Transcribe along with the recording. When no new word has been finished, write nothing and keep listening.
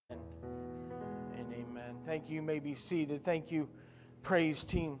Thank you. You may be seated. Thank you, praise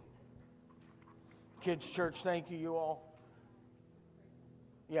team. Kids Church, thank you, you all.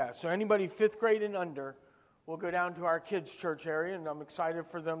 Yeah, so anybody 5th grade and under will go down to our Kids Church area, and I'm excited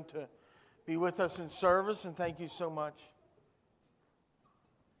for them to be with us in service, and thank you so much.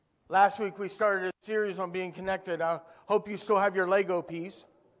 Last week we started a series on being connected. I hope you still have your Lego piece.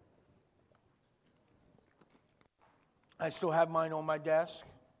 I still have mine on my desk.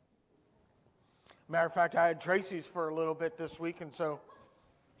 Matter of fact, I had Tracy's for a little bit this week, and so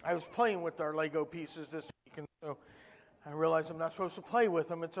I was playing with our Lego pieces this week, and so I realized I'm not supposed to play with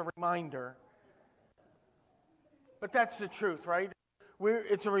them. It's a reminder. But that's the truth, right?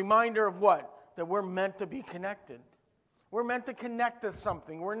 It's a reminder of what? That we're meant to be connected. We're meant to connect to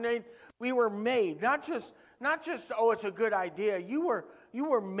something. We were made, not just, oh, it's a good idea. You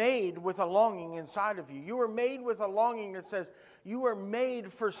were made with a longing inside of you. You were made with a longing that says you were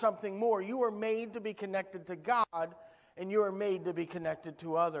made for something more. You were made to be connected to God, and you are made to be connected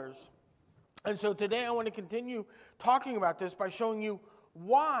to others. And so today I want to continue talking about this by showing you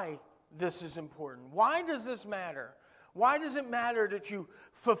why this is important. Why does this matter? Why does it matter that you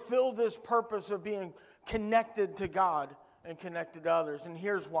fulfill this purpose of being connected to God and connected to others? And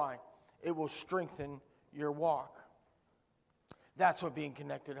here's why. It will strengthen your walk. That's what being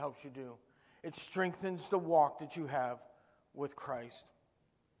connected helps you do. It strengthens the walk that you have with Christ.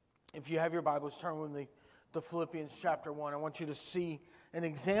 If you have your Bibles, turn with me to Philippians chapter 1. I want you to see an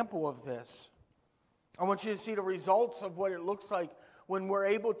example of this. I want you to see the results of what it looks like when we're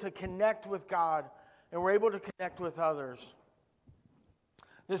able to connect with God and we're able to connect with others.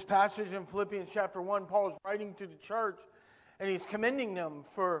 This passage in Philippians chapter 1, Paul is writing to the church, and he's commending them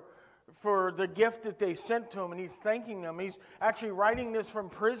for the gift that they sent to him, and he's thanking them. He's actually writing this from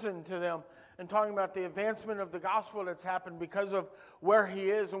prison to them and talking about the advancement of the gospel that's happened because of where he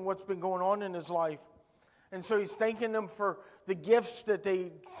is and what's been going on in his life. And so he's thanking them for the gifts that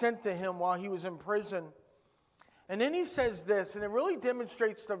they sent to him while he was in prison. And then he says this, and it really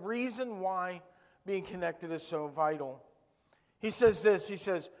demonstrates the reason why being connected is so vital. He says this, he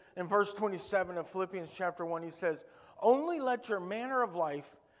says in verse 27 of Philippians chapter 1, he says, "Only let your manner of life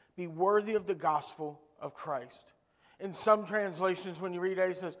be worthy of the gospel of Christ." In some translations, when you read it,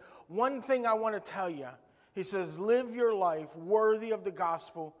 he says, "One thing I want to tell you," he says, "live your life worthy of the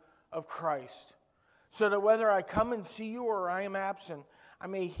gospel of Christ, so that whether I come and see you or I am absent, I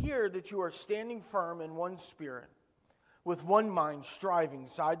may hear that you are standing firm in one spirit, with one mind, striving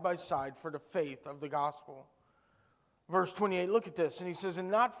side by side for the faith of the gospel." Verse 28, look at this. And he says,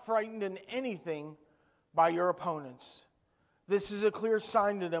 "And not frightened in anything by your opponents. This is a clear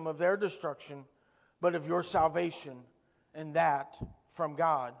sign to them of their destruction, but of your salvation, and that from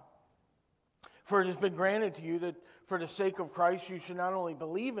God. For it has been granted to you that for the sake of Christ you should not only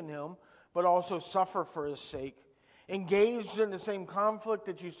believe in him, but also suffer for his sake, engaged in the same conflict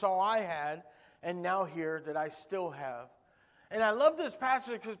that you saw I had, and now hear that I still have." And I love this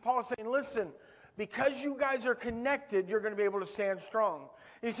passage because Paul's saying, listen, because you guys are connected, you're going to be able to stand strong.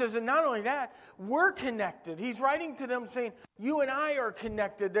 He says, and not only that, we're connected. He's writing to them saying, you and I are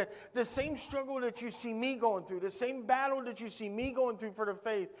connected. The same struggle that you see me going through, the same battle that you see me going through for the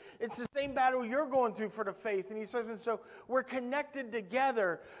faith, it's the same battle you're going through for the faith. And he says, and so we're connected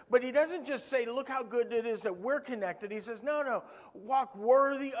together. But he doesn't just say, look how good it is that we're connected. He says, no, walk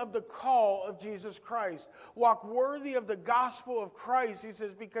worthy of the call of Jesus Christ. Walk worthy of the gospel of Christ. He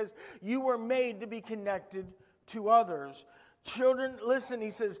says, because you were made to be connected to others. Children, listen,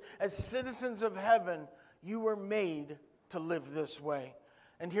 he says, as citizens of heaven, you were made to live this way.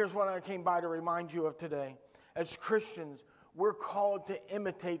 And here's what I came by to remind you of today. As Christians, we're called to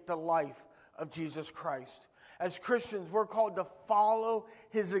imitate the life of Jesus Christ. As Christians, we're called to follow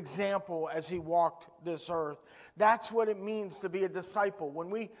his example as he walked this earth. That's what it means to be a disciple. When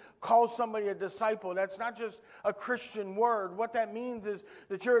we call somebody a disciple, that's not just a Christian word. What that means is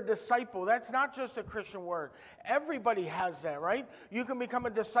that you're a disciple. That's not just a Christian word. Everybody has that, right? You can become a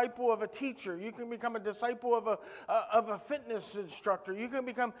disciple of a teacher. You can become a disciple of a fitness instructor. You can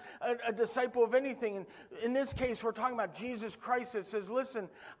become a disciple of anything. And in this case, we're talking about Jesus Christ. It says, listen,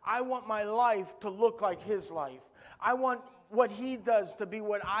 I want my life to look like his life. I want what he does to be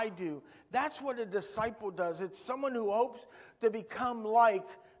what I do. That's what a disciple does. It's someone who hopes to become like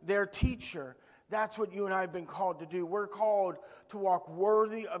their teacher. That's what you and I have been called to do. We're called to walk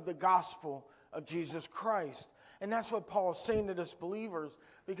worthy of the gospel of Jesus Christ. And that's what Paul is saying to us believers.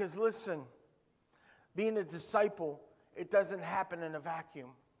 Because listen, being a disciple, it doesn't happen in a vacuum.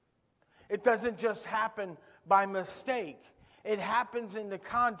 It doesn't just happen by mistake. It happens in the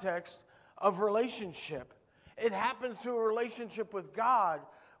context of relationship. It happens through a relationship with God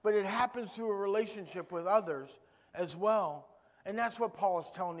but it happens through a relationship with others as well. And that's what Paul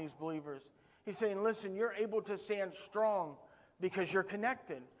is telling these believers. He's saying, listen, you're able to stand strong because you're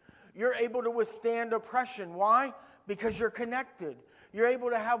connected. You're able to withstand oppression. Why? Because you're connected. You're able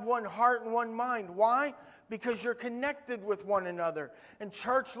to have one heart and one mind. Why? Because you're connected with one another. And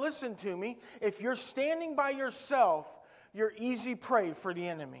church, listen to me. If you're standing by yourself, you're easy prey for the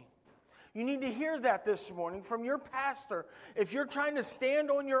enemy. You need to hear that this morning from your pastor. If you're trying to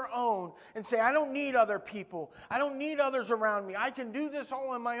stand on your own and say, I don't need other people. I don't need others around me. I can do this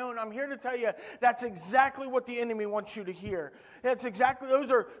all on my own. I'm here to tell you that's exactly what the enemy wants you to hear. That's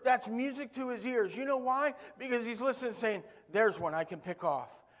music to his ears. You know why? Because he's listening saying, there's one I can pick off.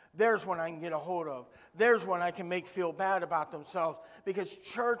 There's one I can get a hold of. There's one I can make feel bad about themselves. Because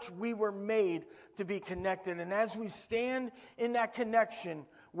church, we were made to be connected. And as we stand in that connection,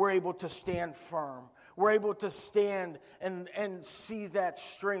 we're able to stand firm. We're able to stand and see that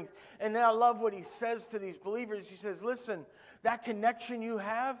strength. And then I love what he says to these believers. He says, listen, that connection you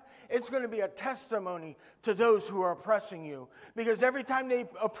have, it's going to be a testimony to those who are oppressing you. Because every time they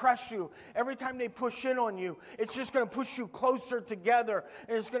oppress you, every time they push in on you, it's just going to push you closer together.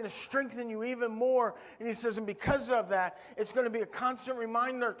 And it's going to strengthen you even more. And he says, and because of that, it's going to be a constant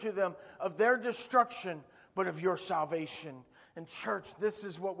reminder to them of their destruction, but of your salvation. And church, this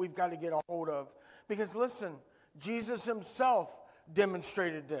is what we've got to get a hold of. Because listen, Jesus himself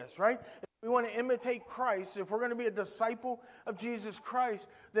demonstrated this, right? If we want to imitate Christ, if we're going to be a disciple of Jesus Christ,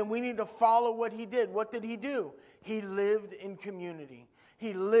 then we need to follow what he did. What did he do? He lived in community.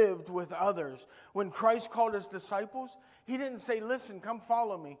 He lived with others. When Christ called his disciples, he didn't say, listen, come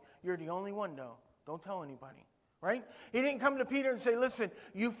follow me. You're the only one, though. Don't tell anybody. Right? He didn't come to Peter and say, listen,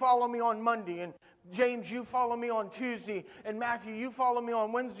 you follow me on Monday, and James, you follow me on Tuesday, and Matthew, you follow me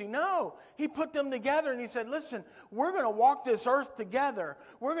on Wednesday. No, he put them together and he said, listen, we're going to walk this earth together.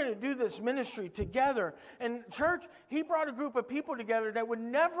 We're going to do this ministry together. And church, he brought a group of people together that would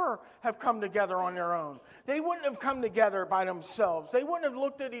never have come together on their own. They wouldn't have come together by themselves. They wouldn't have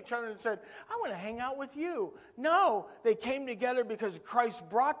looked at each other and said, I want to hang out with you. No, they came together because Christ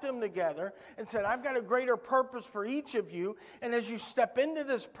brought them together and said, I've got a greater purpose for each of you. And as you step into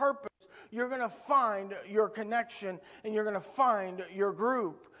this purpose, you're going to find your connection and you're going to find your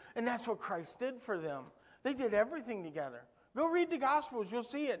group. And that's what Christ did for them. They did everything together. Go read the Gospels. You'll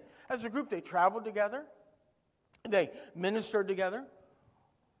see it. As a group, they traveled together. They ministered together.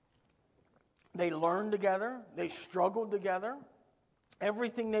 They learned together. They struggled together.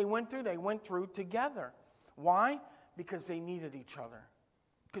 Everything they went through together. Why? Because they needed each other.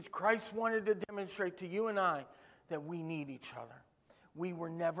 Because Christ wanted to demonstrate to you and I that we need each other. We were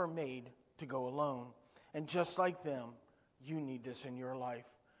never made to go alone. And just like them, you need this in your life.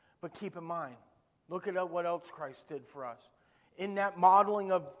 But keep in mind, look at what else Christ did for us. In that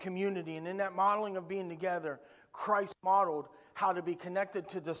modeling of community and in that modeling of being together, Christ modeled how to be connected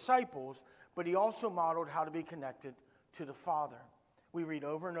to disciples, but he also modeled how to be connected to the Father. We read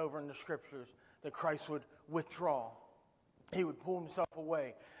over and over in the Scriptures that Christ would withdraw. He would pull himself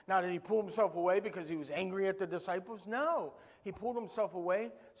away. Now, did he pull himself away because he was angry at the disciples? No. He pulled himself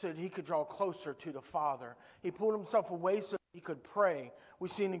away so that he could draw closer to the Father. He pulled himself away so that he could pray. We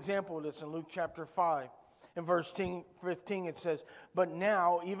see an example of this in Luke chapter 5. In verse 15 it says, but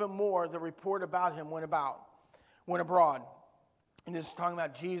now, even more, the report about him went abroad. And this is talking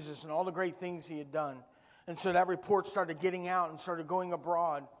about Jesus and all the great things he had done. And so that report started getting out and started going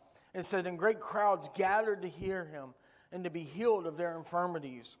abroad. And it said, and great crowds gathered to hear him and to be healed of their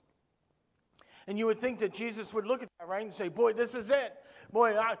infirmities. And you would think that Jesus would look at that, right, and say, boy, this is it.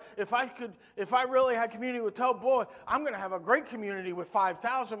 Boy, if I really had community with 12, boy, I'm going to have a great community with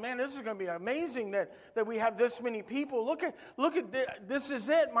 5,000. Man, this is going to be amazing that we have this many people. Look at this is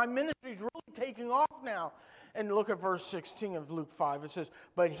it. My ministry is really taking off now. And look at verse 16 of Luke 5. It says,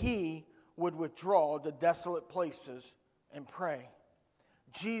 but he would withdraw to desolate places and pray.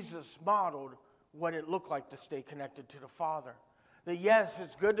 Jesus modeled what it looked like to stay connected to the Father. That yes,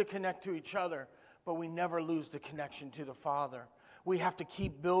 it's good to connect to each other, but we never lose the connection to the Father. We have to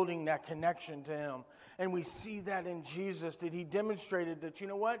keep building that connection to him. And we see that in Jesus, that he demonstrated that, you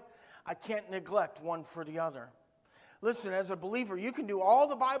know what? I can't neglect one for the other. Listen, as a believer, you can do all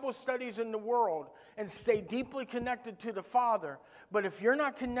the Bible studies in the world and stay deeply connected to the Father. But if you're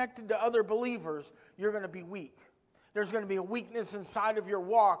not connected to other believers, you're going to be weak. There's going to be a weakness inside of your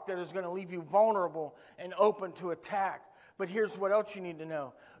walk that is going to leave you vulnerable and open to attack. But here's what else you need to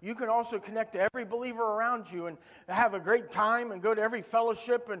know. You can also connect to every believer around you and have a great time and go to every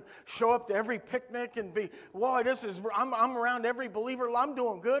fellowship and show up to every picnic and be, boy, I'm around every believer. I'm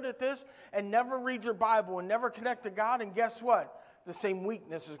doing good at this. And never read your Bible and never connect to God. And guess what? the same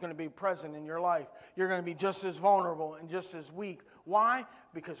weakness is going to be present in your life. You're going to be just as vulnerable and just as weak. Why?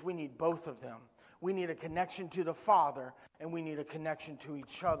 Because we need both of them. We need a connection to the Father, and we need a connection to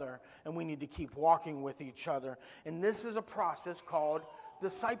each other, and we need to keep walking with each other. And this is a process called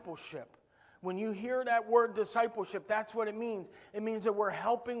discipleship. When you hear that word discipleship, that's what it means. It means that we're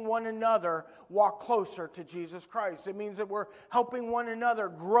helping one another walk closer to Jesus Christ. It means that we're helping one another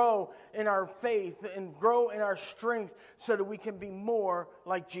grow in our faith and grow in our strength so that we can be more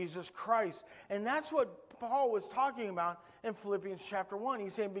like Jesus Christ. And that's what Paul was talking about in Philippians chapter 1.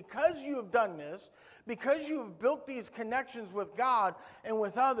 He's saying, because you have done this, because you have built these connections with God and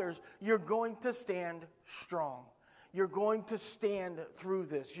with others, you're going to stand strong. You're going to stand through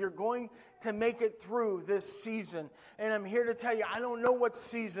this. You're going to make it through this season. And I'm here to tell you, I don't know what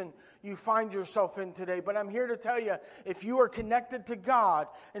season you find yourself in today, but I'm here to tell you, if you are connected to God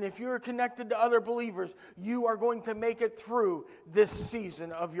and if you are connected to other believers, you are going to make it through this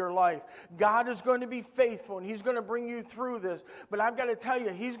season of your life. God is going to be faithful and He's going to bring you through this. But I've got to tell you,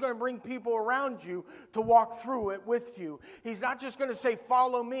 He's going to bring people around you to walk through it with you. He's not just going to say,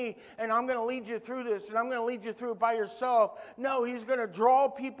 follow me, and I'm going to lead you through this, and I'm going to lead you through it by yourself. No, He's going to draw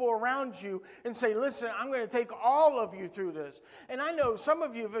people around you and say, listen, I'm going to take all of you through this. And I know some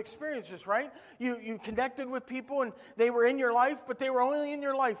of you have experienced this, right? You connected with people and they were in your life, but they were only in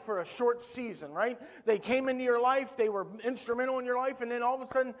your life for a short season, right? They came into your life, they were instrumental in your life, and then all of a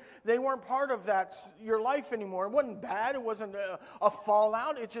sudden they weren't part of your life anymore. It wasn't bad, it wasn't a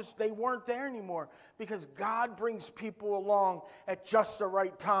fallout, it's just they weren't there anymore. Because God brings people along at just the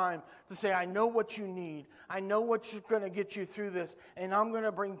right time to say, I know what you need, I know what's going to get you through this, and I'm going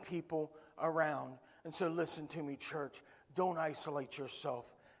to bring people around. And so listen to me, church. Don't isolate yourself.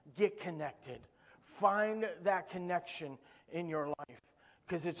 Get connected. Find that connection in your life,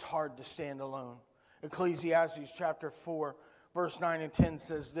 because it's hard to stand alone. Ecclesiastes chapter 4, verse 9 and 10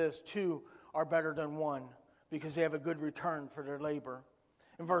 says this, 2 are better than 1, because they have a good return for their labor.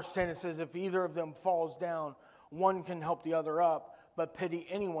 In verse 10 it says, if either of them falls down, one can help the other up, but pity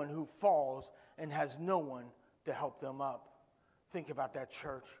anyone who falls and has no one to help them up. Think about that,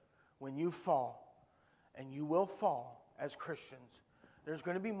 church. When you fall, and you will fall as Christians, there's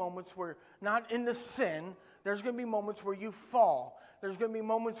going to be moments where, not in the sin, there's going to be moments where you fall. There's going to be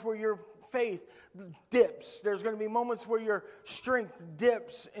moments where your faith dips. There's going to be moments where your strength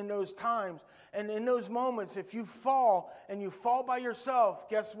dips in those times. And in those moments, if you fall and you fall by yourself,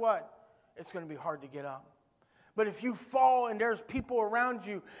 guess what? It's going to be hard to get up. But if you fall and there's people around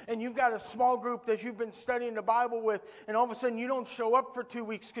you and you've got a small group that you've been studying the Bible with, and all of a sudden you don't show up for 2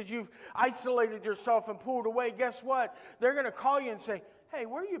 weeks because you've isolated yourself and pulled away, guess what? They're going to call you and say, hey,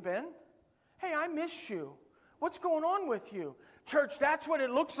 where you been? Hey, I miss you. What's going on with you? Church, that's what it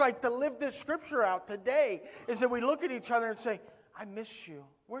looks like to live this scripture out today, is that we look at each other and say, I miss you.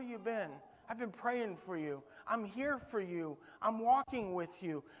 Where you been? I've been praying for you. I'm here for you. I'm walking with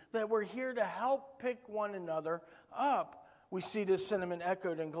you. That we're here to help pick one another up. We see this sentiment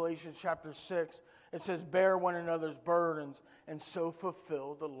echoed in Galatians chapter 6. It says, bear one another's burdens and so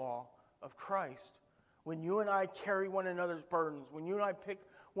fulfill the law of Christ. When you and I carry one another's burdens, when you and I pick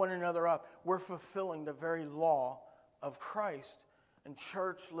one another up, we're fulfilling the very law of Christ. And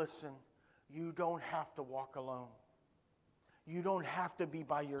church, listen, you don't have to walk alone. You don't have to be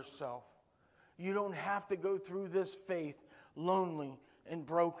by yourself. You don't have to go through this faith lonely and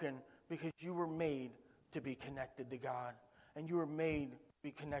broken, because you were made to be connected to God. And you were made to be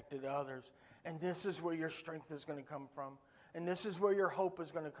connected to others. And this is where your strength is going to come from. And this is where your hope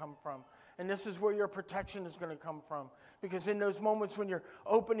is going to come from. And this is where your protection is going to come from. Because in those moments when you're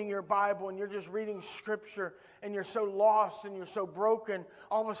opening your Bible and you're just reading Scripture and you're so lost and you're so broken,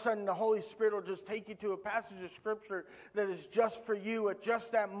 all of a sudden the Holy Spirit will just take you to a passage of Scripture that is just for you at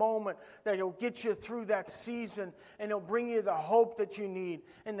just that moment, that will get you through that season, and it'll bring you the hope that you need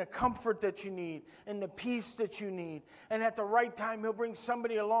and the comfort that you need and the peace that you need. And at the right time, He'll bring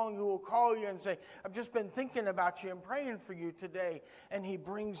somebody along who will call you and say, I've just been thinking about you and praying for you today. And He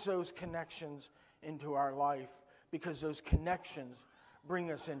brings those connections into our life, because those connections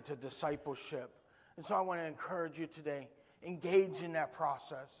bring us into discipleship. And so I want to encourage you today, engage in that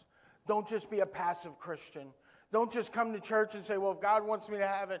process. Don't just be a passive Christian. Don't just come to church and say, well, if God wants me to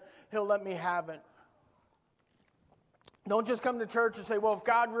have it, He'll let me have it. Don't just come to church and say, well, if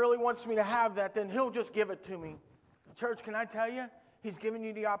God really wants me to have that, then He'll just give it to me. Church, can I tell you? He's giving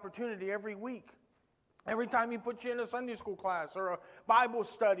you the opportunity every week. Every time He puts you in a Sunday school class or a Bible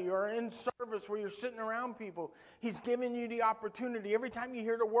study or in service, service where you're sitting around people. He's given you the opportunity. Every time you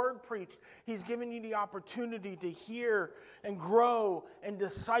hear the word preached, He's given you the opportunity to hear and grow and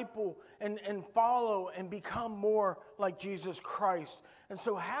disciple and follow and become more like Jesus Christ. And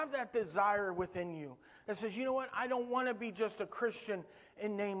so have that desire within you that says, you know what, I don't want to be just a Christian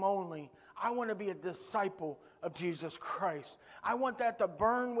in name only. I want to be a disciple of Jesus Christ. I want that to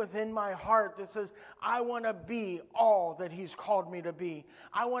burn within my heart that says, I want to be all that He's called me to be.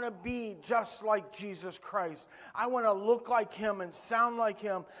 I want to be just like Jesus Christ. I want to look like Him and sound like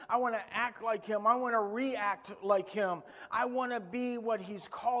Him. I want to act like Him. I want to react like Him. I want to be what He's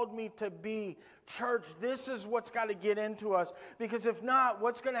called me to be. Church, this is what's got to get into us. Because if not,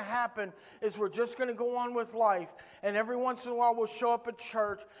 what's going to happen is we're just going to go on with life. And every once in a while we'll show up at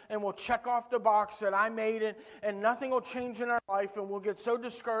church and we'll check off the box that I made it. And nothing will change in our life. And we'll get so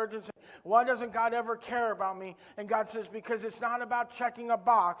discouraged and say, why doesn't God ever care about me? And God says, because it's not about checking a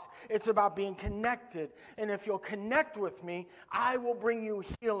box. It's about being connected. And if you'll connect with me, I will bring you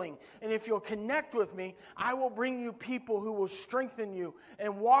healing. And if you'll connect with me, I will bring you people who will strengthen you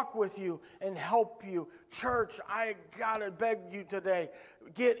and walk with you and help you. Church, I gotta beg you today,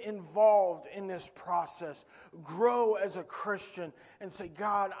 get involved in this process. Grow as a Christian and say,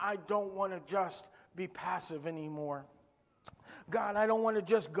 God, I don't want to just be passive anymore. God, I don't want to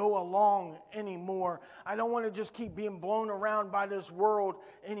just go along anymore. I don't want to just keep being blown around by this world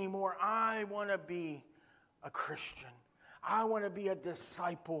anymore. I want to be a Christian. I want to be a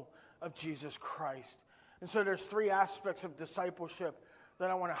disciple of Jesus Christ. And so there's 3 aspects of discipleship that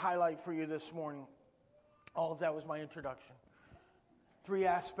I want to highlight for you this morning. All of that was my introduction. 3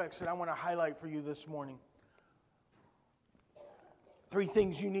 aspects that I want to highlight for you this morning. 3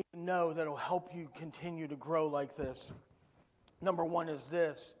 things you need to know that will help you continue to grow like this. Number 1 is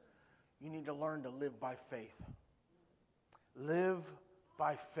this. You need to learn to live by faith. Live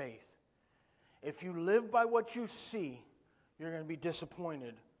by faith. If you live by what you see, you're going to be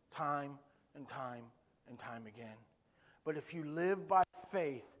disappointed time and time and time again. But if you live by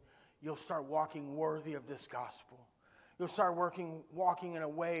faith, you'll start walking worthy of this gospel. You'll start walking in a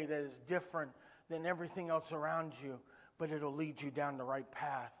way that is different than everything else around you, but it'll lead you down the right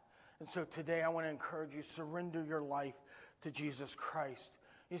path. And so today I want to encourage you, surrender your life to Jesus Christ.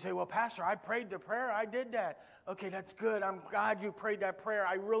 You say, well, Pastor, I prayed the prayer. I did that. Okay, that's good. I'm glad you prayed that prayer.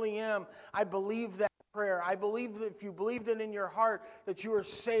 I really am. I believe that prayer. I believe that if you believed it in your heart that you are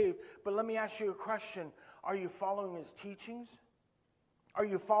saved. But let me ask you a question. Are you following His teachings? Are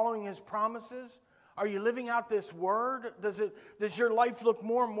you following His promises? Are you living out this word? Does your life look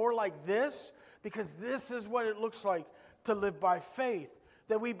more and more like this? Because this is what it looks like to live by faith.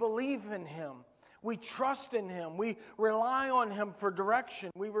 That we believe in Him. We trust in Him. We rely on Him for direction.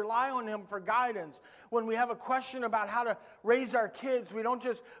 We rely on Him for guidance. When we have a question about how to raise our kids, we don't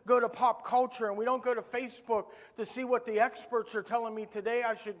just go to pop culture and we don't go to Facebook to see what the experts are telling me today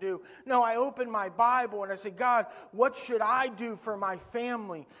I should do. No, I open my Bible and I say, God, what should I do for my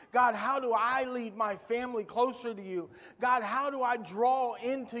family? God, how do I lead my family closer to You? God, how do I draw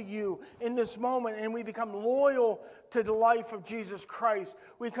into You in this moment? And we become loyal to the life of Jesus Christ.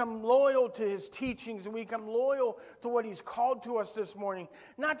 We become loyal to His teachings, and we become loyal to what He's called to us this morning.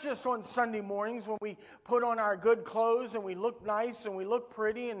 Not just on Sunday mornings when we put on our good clothes and we look nice and we look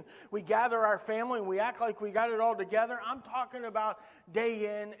pretty and we gather our family and we act like we got it all together. I'm talking about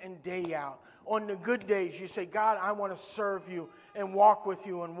day in and day out. On the good days, you say, God, I want to serve You and walk with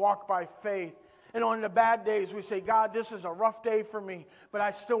You and walk by faith. And on the bad days, we say, God, this is a rough day for me, but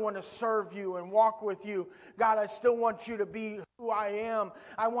I still want to serve You and walk with You. God, I still want You to be who I am.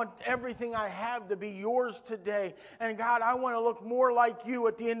 I want everything I have to be Yours today. And God, I want to look more like You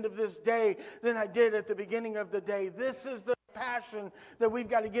at the end of this day than I did at the beginning of the day. This is the passion that we've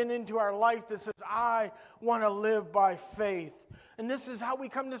got to get into our life that says, I want to live by faith. And this is how we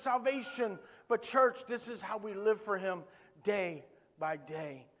come to salvation. But church, this is how we live for Him day by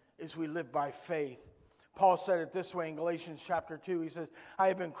day. As we live by faith. Paul said it this way in Galatians chapter 2. He says, I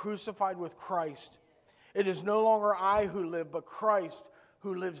have been crucified with Christ. It is no longer I who live, but Christ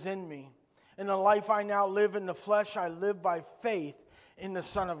who lives in me. In the life I now live in the flesh, I live by faith in the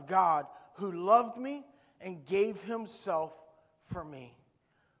Son of God, who loved me and gave Himself for me.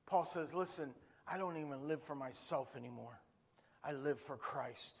 Paul says, listen, I don't even live for myself anymore. I live for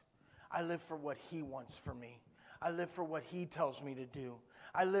Christ. I live for what He wants for me. I live for what He tells me to do.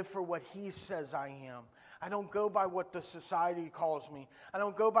 I live for what He says I am. I don't go by what the society calls me. I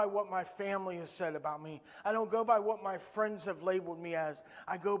don't go by what my family has said about me. I don't go by what my friends have labeled me as.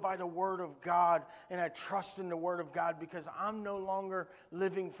 I go by the Word of God, and I trust in the Word of God because I'm no longer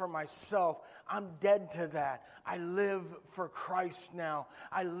living for myself. I'm dead to that. I live for Christ now.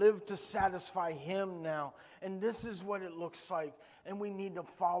 I live to satisfy Him now. And this is what it looks like. And we need to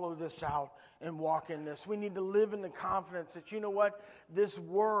follow this out and walk in this. We need to live in the confidence that, you know what? This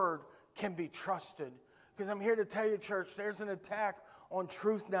Word can be trusted. Because I'm here to tell you, church, there's an attack on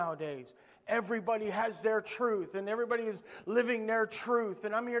truth nowadays. Everybody has their truth, and everybody is living their truth.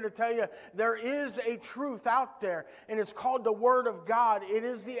 And I'm here to tell you, there is a truth out there, and it's called the Word of God. It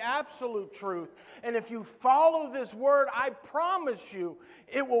is the absolute truth. And if you follow this Word, I promise you,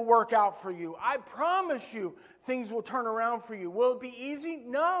 it will work out for you. I promise you, things will turn around for you. Will it be easy?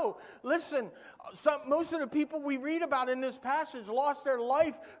 No. Listen, most of the people we read about in this passage lost their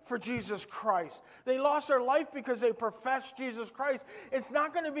life for Jesus Christ. They lost their life because they professed Jesus Christ. It's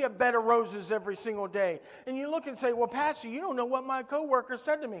not going to be a bed of roses every single day. And you look and say, well, Pastor, you don't know what my coworker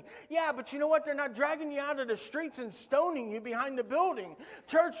said to me. Yeah, but you know what? They're not dragging you out of the streets and stoning you behind the building.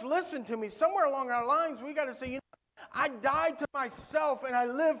 Church, listen to me. Somewhere along our lines, we got to say, you know, I died to myself and I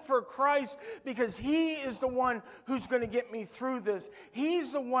live for Christ because He is the one who's going to get me through this.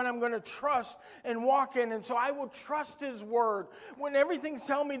 He's the one I'm going to trust and walk in. And so I will trust His Word. When everything's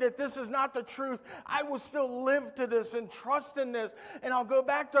telling me that this is not the truth, I will still live to this and trust in this. And I'll go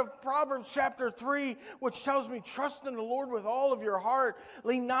back to Proverbs chapter 3, which tells me, trust in the Lord with all of your heart.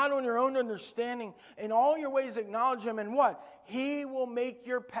 Lean not on your own understanding. In all your ways acknowledge Him. And what? He will make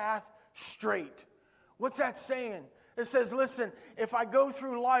your path straight. What's that saying? It says, listen, if I go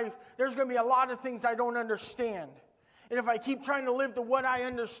through life, there's going to be a lot of things I don't understand. And if I keep trying to live to what I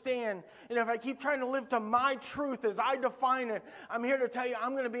understand, and if I keep trying to live to my truth as I define it, I'm here to tell you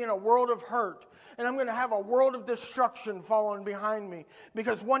I'm going to be in a world of hurt. And I'm going to have a world of destruction following behind me.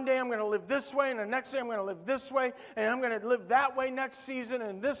 Because one day I'm going to live this way, and the next day I'm going to live this way, and I'm going to live that way next season,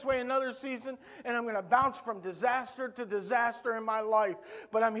 and this way another season, and I'm going to bounce from disaster to disaster in my life.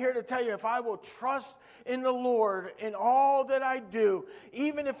 But I'm here to tell you, if I will trust in the Lord in all that I do,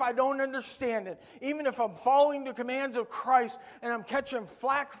 even if I don't understand it, even if I'm following the commands of Christ, and I'm catching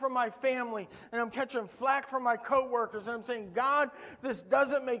flack from my family, and I'm catching flack from my coworkers, and I'm saying, God, this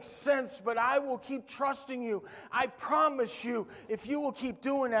doesn't make sense, but I will keep trusting you. I promise you, if you will keep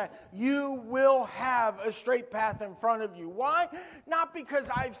doing that, you will have a straight path in front of you. Why? Not because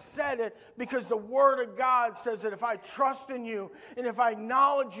I've said it, because the Word of God says that if I trust in you, and if I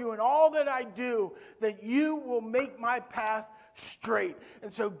acknowledge you in all that I do, that you will make my path straight.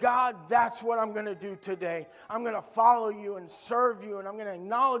 And so, God, that's what I'm going to do today. I'm going to follow you and serve you, and I'm going to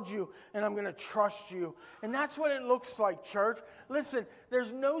acknowledge you, and I'm going to trust you. And that's what it looks like, church. Listen,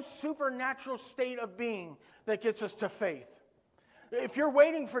 there's no supernatural state of being that gets us to faith. If you're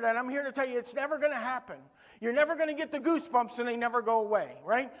waiting for that, I'm here to tell you it's never going to happen. You're never going to get the goosebumps and they never go away,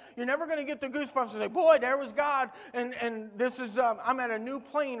 right? You're never going to get the goosebumps and say, boy, there was God, and this is, I'm at a new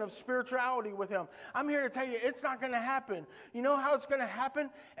plane of spirituality with Him. I'm here to tell you it's not going to happen. You know how it's going to happen?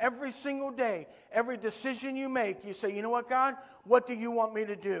 Every single day, every decision you make, you say, you know what, God? What do you want me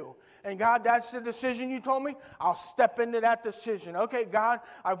to do? And God, that's the decision you told me. I'll step into that decision. Okay, God,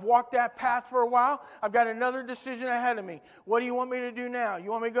 I've walked that path for a while. I've got another decision ahead of me. What do you want me to do now? You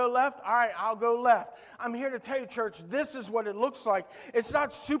want me to go left? All right, I'll go left. I'm here to tell you, church, this is what it looks like. It's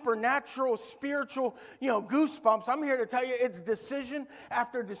not supernatural, spiritual, goosebumps. I'm here to tell you it's decision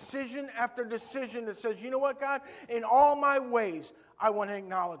after decision after decision that says, you know what, God? In all my ways, I want to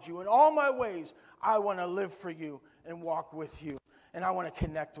acknowledge you. In all my ways, I want to live for you and walk with you. And I want to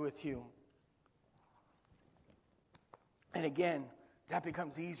connect with you. And again, that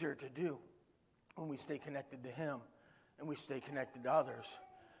becomes easier to do when we stay connected to Him and we stay connected to others.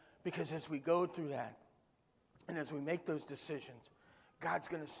 Because as we go through that and as we make those decisions, God's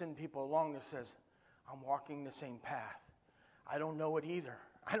going to send people along that says, I'm walking the same path. I don't know it either.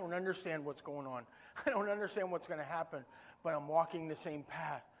 I don't understand what's going on. I don't understand what's going to happen, but I'm walking the same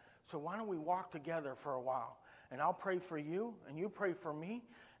path. So why don't we walk together for a while? And I'll pray for you, and you pray for me.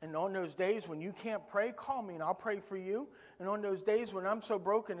 And on those days when you can't pray, call me, and I'll pray for you. And on those days when I'm so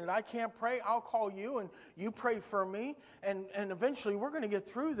broken that I can't pray, I'll call you, and you pray for me. And eventually we're going to get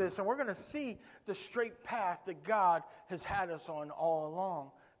through this, and we're going to see the straight path that God has had us on all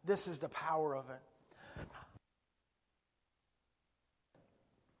along. This is the power of it.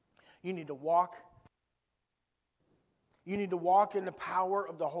 You need to walk. You need to walk in the power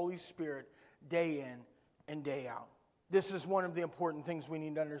of the Holy Spirit day in and day out. This is one of the important things we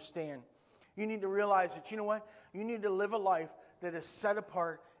need to understand. You need to realize that, you know what? You need to live a life that is set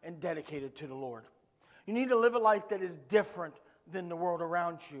apart and dedicated to the Lord. You need to live a life that is different than the world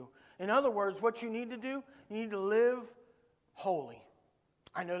around you. In other words, what you need to do, you need to live holy.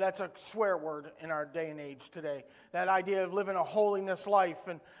 I know that's a swear word in our day and age today. That idea of living a holiness life,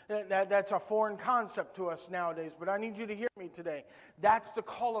 and that's a foreign concept to us nowadays. But I need you to hear me today. That's the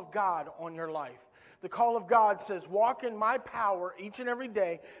call of God on your life. The call of God says, walk in my power each and every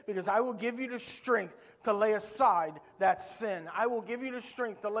day, because I will give you the strength to lay aside that sin. I will give you the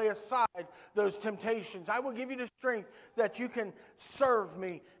strength to lay aside those temptations. I will give you the strength that you can serve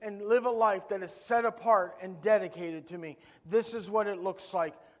me and live a life that is set apart and dedicated to me. This is what it looks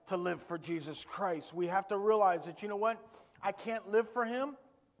like to live for Jesus Christ. We have to realize that, you know what? I can't live for Him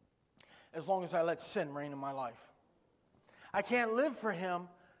as long as I let sin reign in my life. I can't live for Him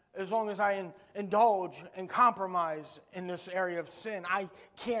as long as I indulge and compromise in this area of sin. I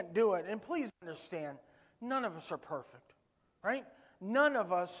can't do it. And please understand, none of us are perfect, right? None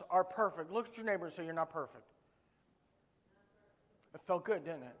of us are perfect. Look at your neighbor and say, you're not perfect. It felt good,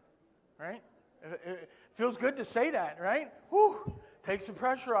 didn't it? Right? It feels good to say that, right? Whew, takes the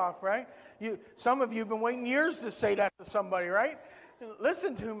pressure off, right? Some of you have been waiting years to say that to somebody, right?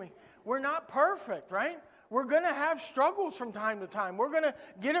 Listen to me. We're not perfect, right? We're going to have struggles from time to time. We're going to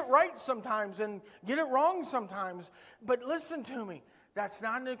get it right sometimes and get it wrong sometimes. But listen to me. That's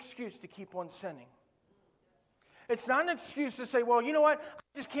not an excuse to keep on sinning. It's not an excuse to say, well, you know what?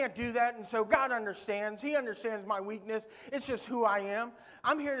 I just can't do that. And so God understands. He understands my weakness. It's just who I am.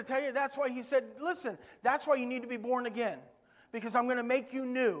 I'm here to tell you that's why He said, listen, that's why you need to be born again. Because I'm going to make you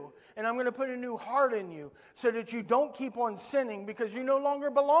new, and I'm going to put a new heart in you so that you don't keep on sinning, because you no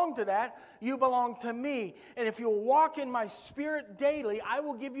longer belong to that. You belong to me. And if you'll walk in my Spirit daily, I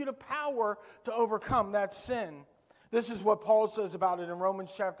will give you the power to overcome that sin. This is what Paul says about it in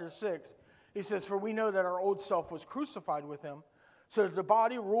Romans chapter 6. He says, for we know that our old self was crucified with Him, so that the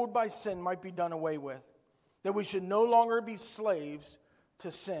body ruled by sin might be done away with, that we should no longer be slaves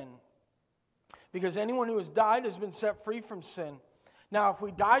to sin. Because anyone who has died has been set free from sin. Now, if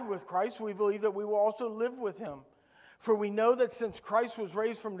we died with Christ, we believe that we will also live with Him. For we know that since Christ was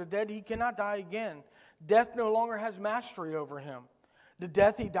raised from the dead, He cannot die again. Death no longer has mastery over Him. The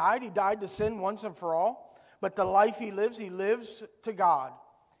death He died to sin once and for all. But the life He lives to God.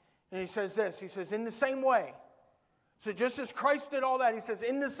 And He says this, He says, in the same way. So just as Christ did all that, He says,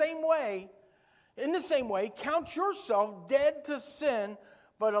 in the same way, count yourself dead to sin,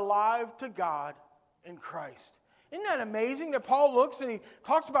 but alive to God in Christ. Isn't that amazing that Paul looks and he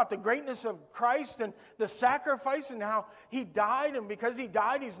talks about the greatness of Christ and the sacrifice and how He died, and because He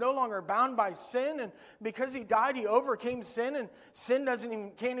died, He's no longer bound by sin, and because He died, He overcame sin, and sin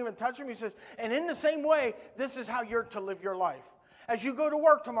can't even touch Him. He says, and in the same way, this is how you're to live your life. As you go to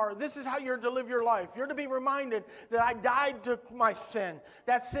work tomorrow, this is how you're to live your life. You're to be reminded that I died to my sin.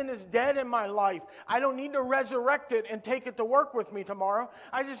 That sin is dead in my life. I don't need to resurrect it and take it to work with me tomorrow.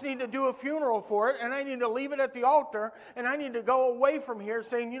 I just need to do a funeral for it, and I need to leave it at the altar, and I need to go away from here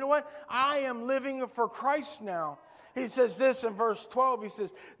saying, you know what? I am living for Christ now. He says this in verse 12. He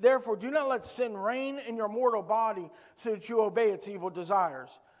says, therefore, do not let sin reign in your mortal body so that you obey its evil desires.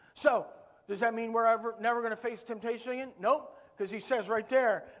 So, does that mean we're never going to face temptation again? Nope. Because he says right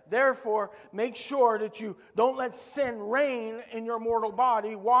there, therefore, make sure that you don't let sin reign in your mortal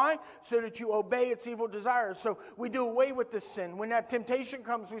body. Why? So that you obey its evil desires. So we do away with this sin. When that temptation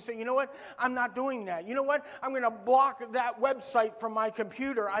comes, we say, you know what? I'm not doing that. You know what? I'm going to block that website from my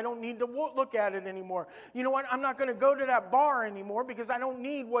computer. I don't need to look at it anymore. You know what? I'm not going to go to that bar anymore because I don't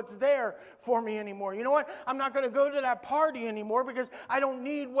need what's there for me anymore. You know what? I'm not going to go to that party anymore because I don't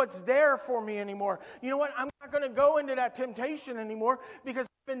need what's there for me anymore. You know what? I'm not going to go into that temptation anymore because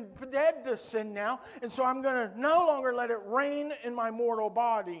I've been dead to sin now, and so I'm going to no longer let it reign in my mortal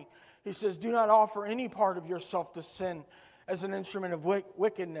body. He says, do not offer any part of yourself to sin as an instrument of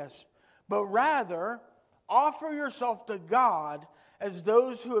wickedness, but rather offer yourself to God as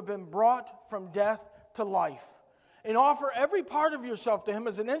those who have been brought from death to life, and offer every part of yourself to Him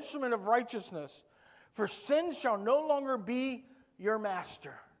as an instrument of righteousness, for sin shall no longer be your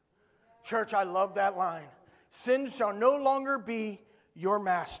master. Church, I love that line. Sin shall no longer be your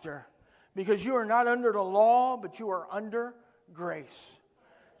master, because you are not under the law, but you are under grace.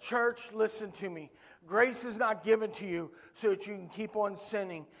 Church, listen to me. Grace is not given to you so that you can keep on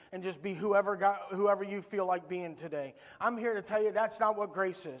sinning and just be whoever you feel like being today. I'm here to tell you that's not what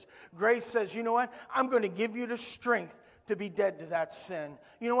grace is. Grace says, you know what? I'm going to give you the strength to be dead to that sin.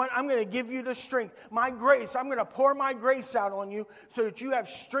 You know what? I'm going to give you the strength. My grace, I'm going to pour my grace out on you so that you have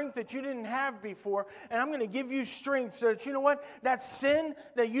strength that you didn't have before. And I'm going to give you strength so that, you know what? That sin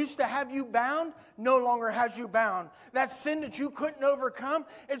that used to have you bound no longer has you bound. That sin that you couldn't overcome,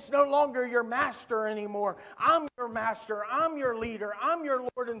 it's no longer your master anymore. I'm your master. I'm your leader. I'm your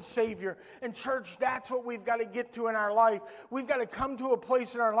Lord and Savior. And church, that's what we've got to get to in our life. We've got to come to a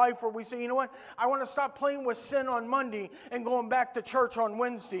place in our life where we say, you know what? I want to stop playing with sin on Monday and going back to church on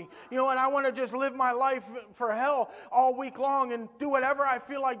Wednesday. You know what? I want to just live my life for hell all week long and do whatever I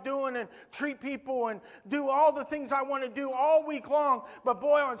feel like doing and treat people and do all the things I want to do all week long. But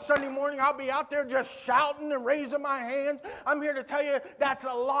boy, on Sunday morning, I'll be out there just shouting and raising my hands. I'm here to tell you that's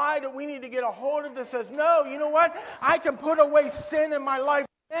a lie that we need to get a hold of that says, no, you know what? I can put away sin in my life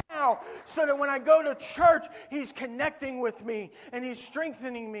now, so that when I go to church, He's connecting with me, and He's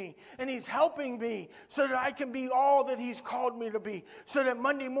strengthening me, and He's helping me, so that I can be all that He's called me to be. So that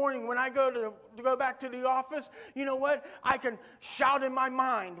Monday morning, when I go back to the office, you know what? I can shout in my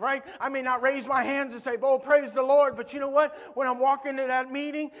mind, right? I may not raise my hands and say, "Oh, praise the Lord," but you know what? When I'm walking to that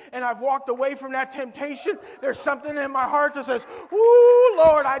meeting and I've walked away from that temptation, there's something in my heart that says, "Ooh,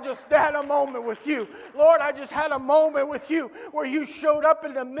 Lord, I just had a moment with You. Lord, I just had a moment with You where You showed up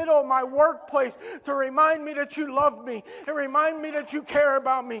in the middle of my workplace to remind me that You love me and remind me that You care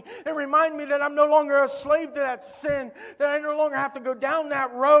about me and remind me that I'm no longer a slave to that sin, that I no longer have to go down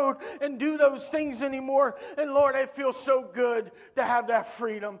that road and do those things anymore." And Lord, it feels so good to have that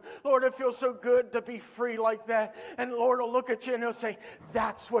freedom. Lord, it feels so good to be free like that. And Lord will look at you and He'll say,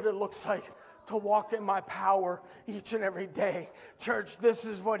 that's what it looks like to walk in my power each and every day. Church, this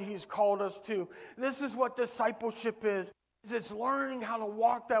is what He's called us to. This is what discipleship is. It's learning how to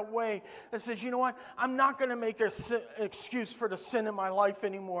walk that way that says, you know what? I'm not going to make an excuse for the sin in my life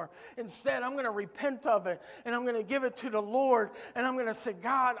anymore. Instead, I'm going to repent of it, and I'm going to give it to the Lord, and I'm going to say,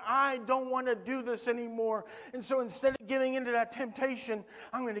 God, I don't want to do this anymore. And so instead of giving into that temptation,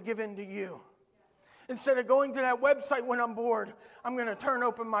 I'm going to give in to You. Instead of going to that website when I'm bored, I'm going to turn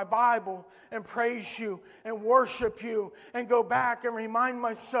open my Bible and praise You and worship You and go back and remind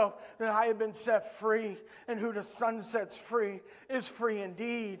myself that I have been set free, and who the Son sets free is free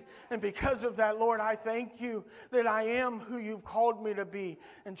indeed. And because of that, Lord, I thank You that I am who You've called me to be.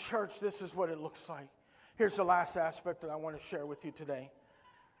 And church, this is what it looks like. Here's the last aspect that I want to share with you today.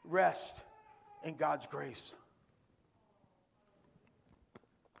 Rest in God's grace.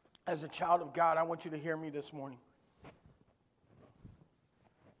 As a child of God, I want you to hear me this morning.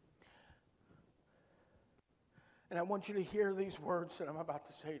 And I want you to hear these words that I'm about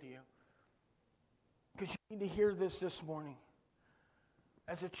to say to you. Because you need to hear this morning.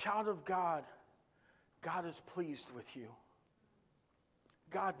 As a child of God, God is pleased with you.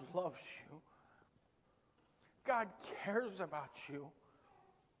 God loves you. God cares about you.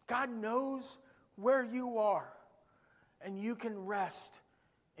 God knows where you are. And you can rest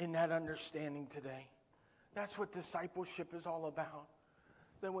in that understanding today. That's what discipleship is all about.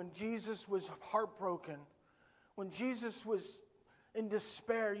 That when Jesus was heartbroken, when Jesus was in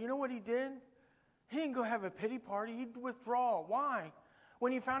despair, you know what He did? He didn't go have a pity party. He'd withdraw. Why?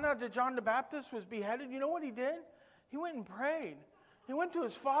 When He found out that John the Baptist was beheaded, you know what He did? He went and prayed. He went to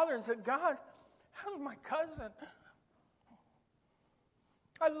His Father and said, God, how's my cousin?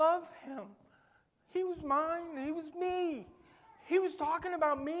 I love him. He was mine. He was me. He was talking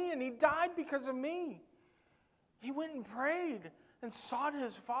about me, and He died because of me. He went and prayed and sought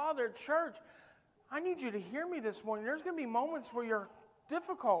His Father. Church, I need you to hear me this morning. There's going to be moments where you're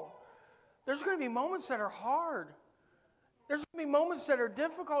difficult. There's going to be moments that are hard. There's going to be moments that are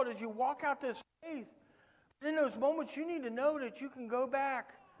difficult as you walk out this faith. But in those moments, you need to know that you can go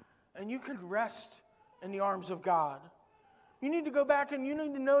back and you can rest in the arms of God. You need to go back and you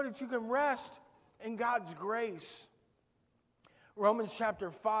need to know that you can rest in God's grace. Romans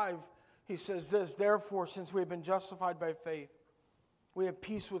chapter 5, he says this, therefore, since we have been justified by faith, we have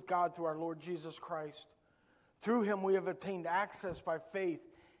peace with God through our Lord Jesus Christ. Through Him we have obtained access by faith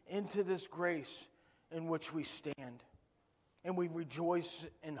into this grace in which we stand. And we rejoice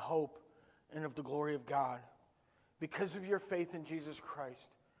in hope and of the glory of God. Because of your faith in Jesus Christ,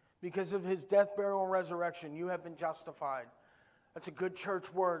 because of His death, burial, and resurrection, you have been justified. That's a good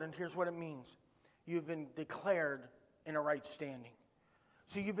church word, and here's what it means. You've been declared in a right standing.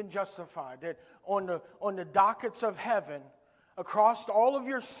 So you've been justified. That on the dockets of heaven, across all of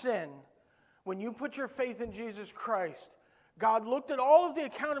your sin, when you put your faith in Jesus Christ, God looked at all of the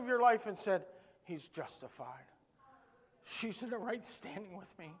account of your life and said, He's justified. She's in a right standing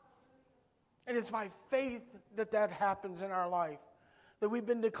with me. And it's by faith that happens in our life. That we've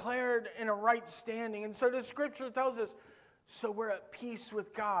been declared in a right standing. And so the Scripture tells us, So we're at peace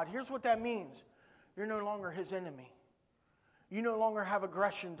with God. Here's what that means. You're no longer his enemy. You no longer have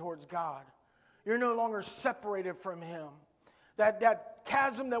aggression towards God. You're no longer separated from him. That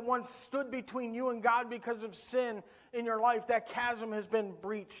chasm that once stood between you and God because of sin in your life, that chasm has been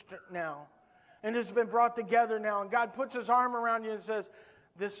breached now. And has been brought together now. And God puts his arm around you and says,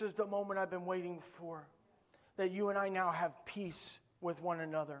 this is the moment I've been waiting for. That you and I now have peace with one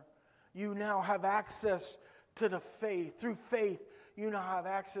another. You now have access to the faith. Through faith, you now have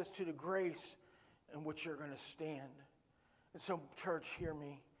access to the grace in which you're going to stand. And so, church, hear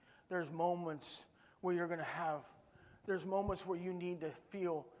me. There's moments where you're going to have, there's moments where you need to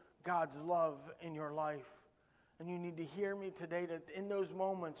feel God's love in your life. And you need to hear me today that in those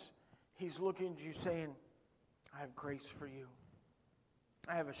moments, he's looking at you saying, I have grace for you.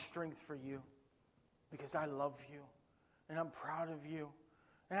 I have a strength for you because I love you and I'm proud of you.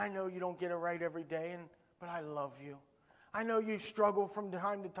 And I know you don't get it right every day, but I love you. I know you struggle from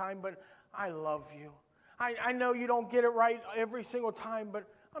time to time, but I love you. I know you don't get it right every single time, but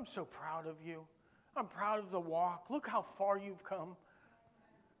I'm so proud of you. I'm proud of the walk. Look how far you've come.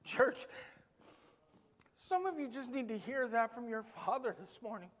 Church, some of you just need to hear that from your Father this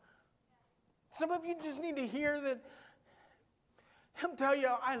morning. Some of you just need to hear that him tell you,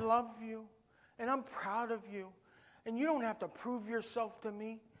 I love you, and I'm proud of you. And you don't have to prove yourself to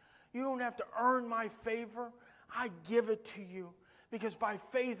me. You don't have to earn my favor. I give it to you. Because by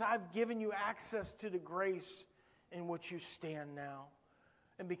faith, I've given you access to the grace in which you stand now.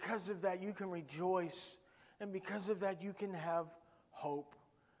 And because of that, you can rejoice. And because of that, you can have hope.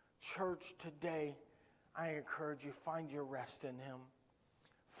 Church, today, I encourage you, find your rest in him.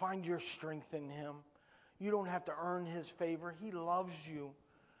 Find your strength in him. You don't have to earn his favor. He loves you.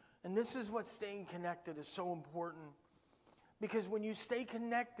 And this is what staying connected is so important. Because when you stay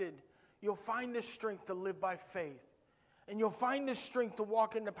connected, you'll find the strength to live by faith. And you'll find the strength to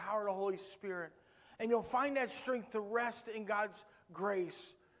walk in the power of the Holy Spirit. And you'll find that strength to rest in God's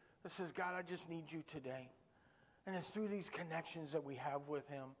grace that says, God, I just need you today. And it's through these connections that we have with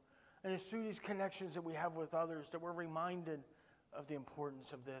him. And it's through these connections that we have with others that we're reminded of the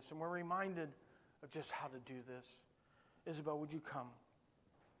importance of this. And we're reminded of just how to do this. Isabel, would you come?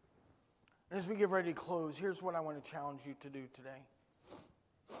 And as we get ready to close, here's what I want to challenge you to do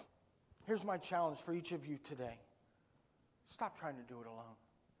today. Here's my challenge for each of you today. Stop trying to do it alone.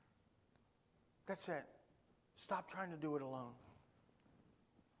 That's it. Stop trying to do it alone.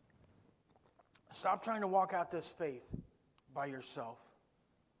 Stop trying to walk out this faith by yourself.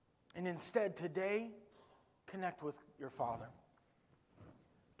 And instead, today, connect with your Father.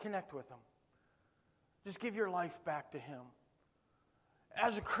 Connect with him. Just give your life back to him.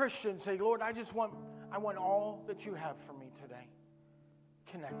 As a Christian, say, Lord, I want all that you have for me today.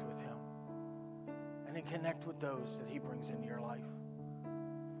 Connect with him. And then connect with those that he brings into your life.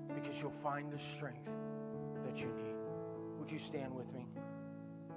 Because you'll find the strength that you need. Would you stand with me?